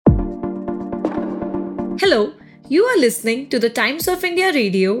Hello, you are listening to the Times of India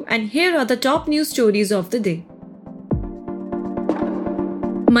radio, and here are the top news stories of the day.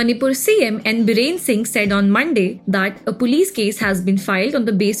 Manipur CM N. Biren Singh said on Monday that a police case has been filed on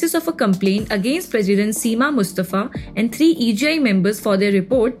the basis of a complaint against President Seema Mustafa and 3 EGI members for their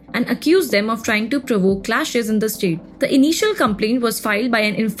report and accused them of trying to provoke clashes in the state. The initial complaint was filed by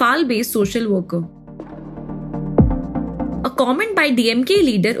an Imphal-based social worker. A comment by DMK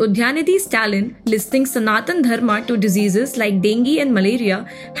leader Udyanidhi Stalin listing Sanatan Dharma to diseases like dengue and malaria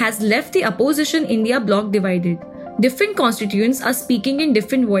has left the opposition India bloc divided. Different constituents are speaking in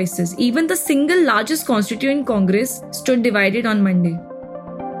different voices. Even the single largest constituent Congress stood divided on Monday.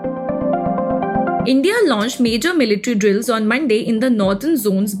 India launched major military drills on Monday in the northern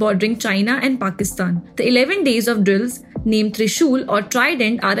zones bordering China and Pakistan. The 11 days of drills, named Trishul or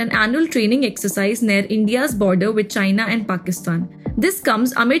Trident, are an annual training exercise near India's border with China and Pakistan. This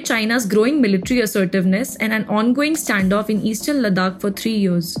comes amid China's growing military assertiveness and an ongoing standoff in eastern Ladakh for 3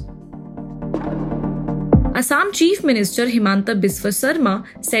 years. Assam Chief Minister Himanta Biswa Sarma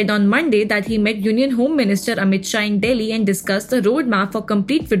said on Monday that he met Union Home Minister Amit Shah in Delhi and discussed the roadmap for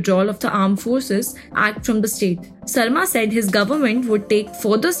complete withdrawal of the Armed Forces Act from the state. Sarma said his government would take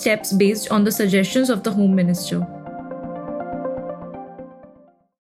further steps based on the suggestions of the Home Minister.